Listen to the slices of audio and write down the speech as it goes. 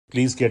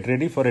Please get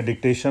ready for a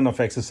dictation of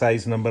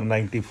exercise number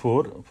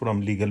 94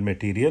 from legal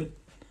material.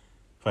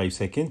 5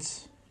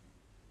 seconds.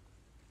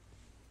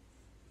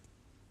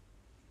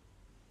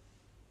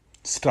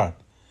 Start.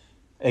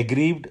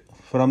 Aggrieved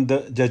from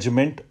the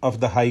judgment of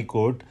the High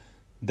Court,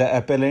 the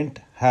appellant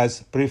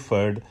has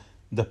preferred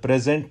the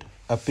present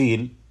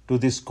appeal to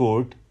this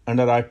court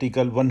under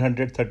Article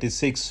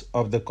 136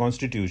 of the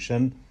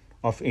Constitution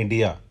of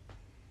India.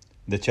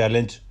 The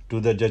challenge to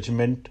the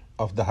judgment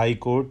of the High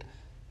Court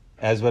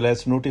as well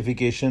as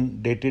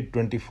notification dated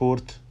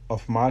 24th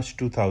of March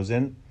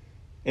 2000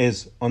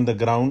 is on the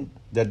ground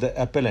that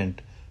the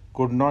appellant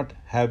could not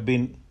have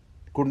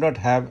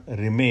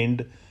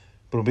remained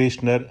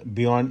probationer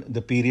beyond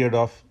the period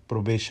of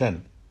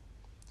probation.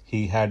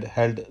 He had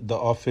held the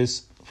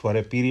office for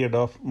a period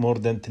of more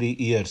than 3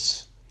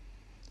 years.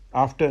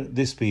 After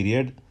this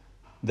period,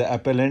 the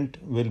appellant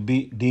will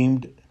be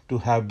deemed to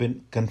have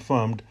been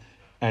confirmed,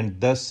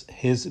 and thus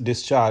his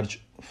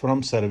discharge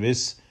from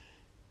service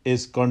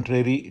is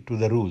contrary to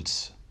the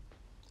rules.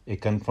 A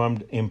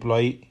confirmed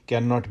employee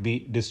cannot be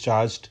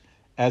discharged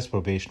as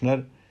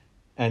probationer,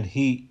 and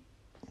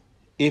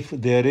if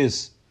there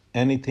is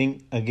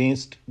anything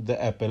against the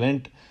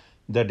appellant,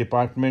 the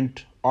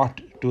department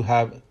ought to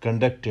have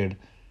conducted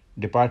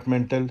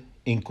departmental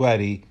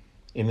inquiry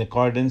in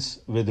accordance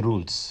with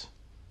rules.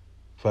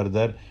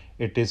 Further,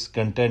 it is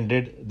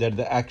contended that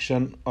the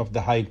action of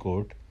the High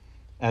Court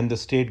and the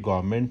state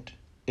government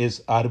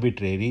is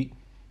arbitrary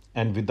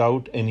and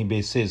without any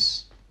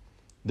basis.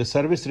 The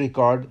service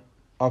record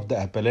of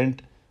the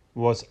appellant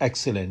was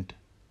excellent,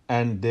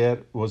 and there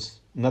was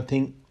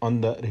nothing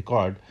on the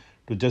record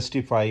to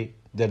justify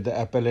that the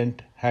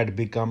appellant had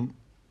become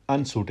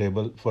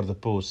unsuitable for the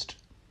post.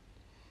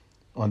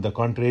 On the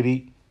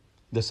contrary,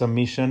 the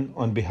submission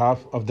on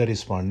behalf of the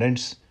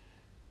respondents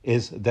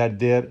is that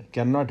there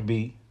cannot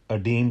be a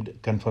deemed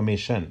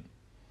confirmation.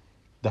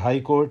 The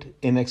High Court,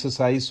 in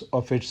exercise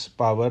of its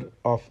power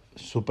of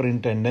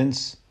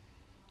superintendence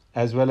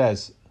as well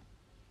as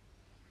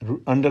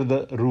under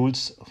the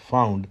rules,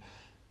 found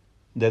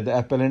that the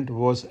appellant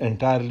was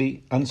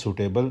entirely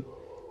unsuitable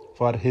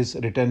for his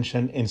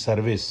retention in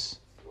service.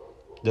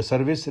 The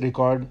service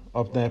record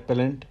of the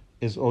appellant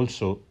is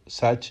also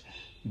such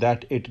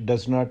that it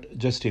does not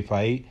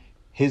justify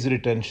his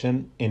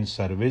retention in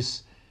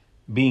service,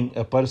 being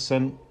a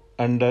person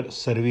under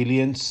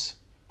surveillance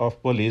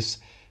of police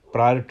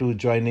prior to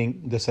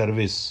joining the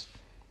service.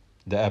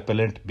 The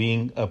appellant,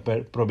 being a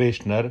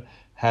probationer,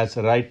 has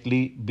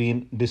rightly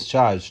been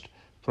discharged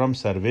from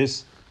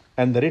service,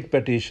 and the writ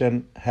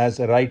petition has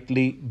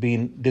rightly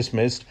been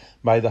dismissed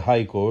by the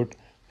High Court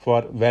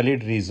for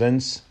valid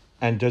reasons,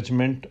 and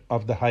judgment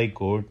of the High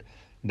Court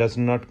does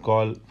not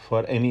call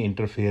for any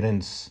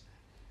interference.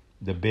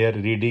 The bare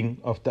reading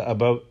of the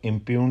above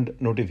impugned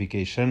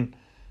notification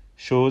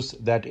shows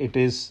that it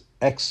is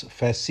ex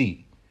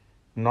facie,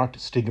 not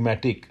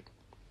stigmatic.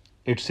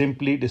 It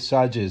simply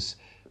discharges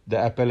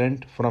the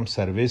appellant from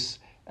service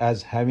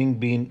as having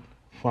been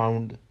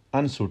found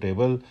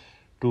unsuitable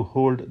to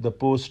hold the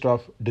post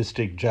of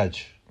district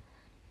judge.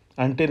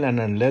 Until and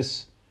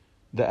unless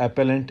the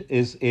appellant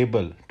is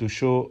able to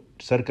show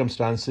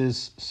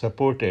circumstances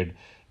supported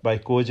by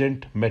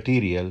cogent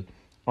material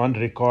on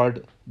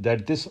record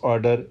that this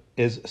order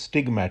is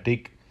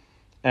stigmatic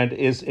and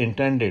is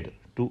intended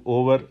to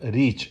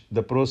overreach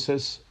the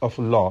process of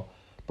law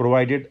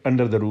provided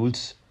under the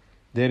rules,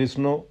 there is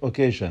no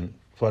occasion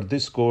for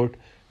this court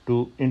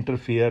to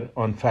interfere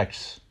on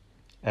facts.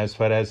 As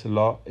far as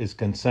law is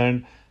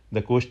concerned,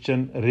 the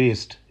question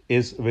raised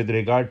is with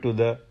regard to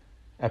the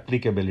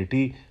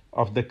applicability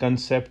of the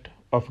concept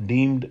of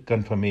deemed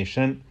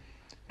confirmation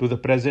to the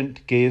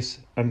present case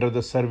under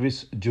the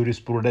service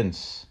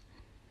jurisprudence.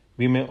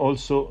 We may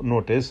also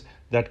notice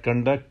that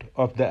conduct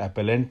of the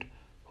appellant,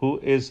 who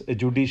is a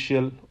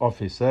judicial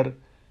officer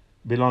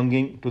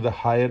belonging to the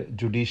higher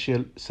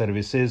judicial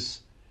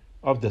services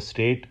of the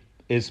state,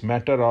 is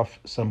matter of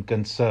some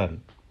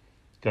concern.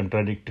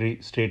 Contradictory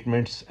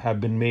statements have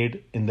been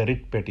made in the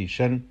writ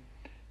petition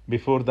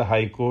before the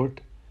High Court,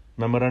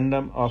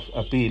 memorandum of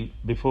appeal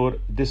before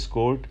this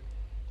court,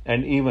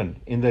 and even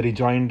in the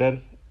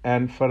rejoinder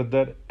and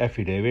further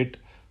affidavit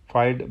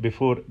filed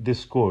before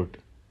this court.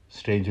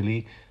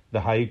 Strangely,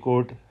 the High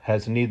Court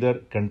has neither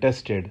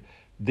contested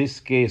this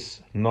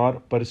case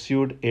nor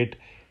pursued it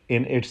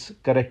in its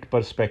correct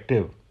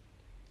perspective.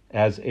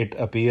 As it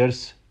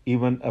appears,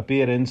 even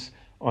appearance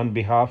on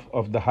behalf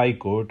of the High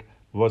Court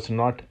was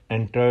not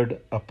entered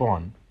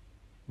upon.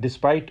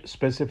 Despite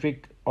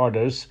specific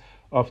orders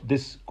of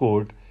this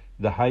court,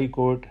 the High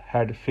Court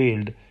had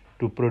failed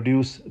to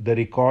produce the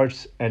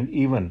records, and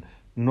even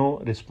no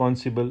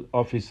responsible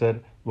officer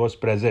was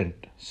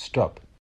present. Stop.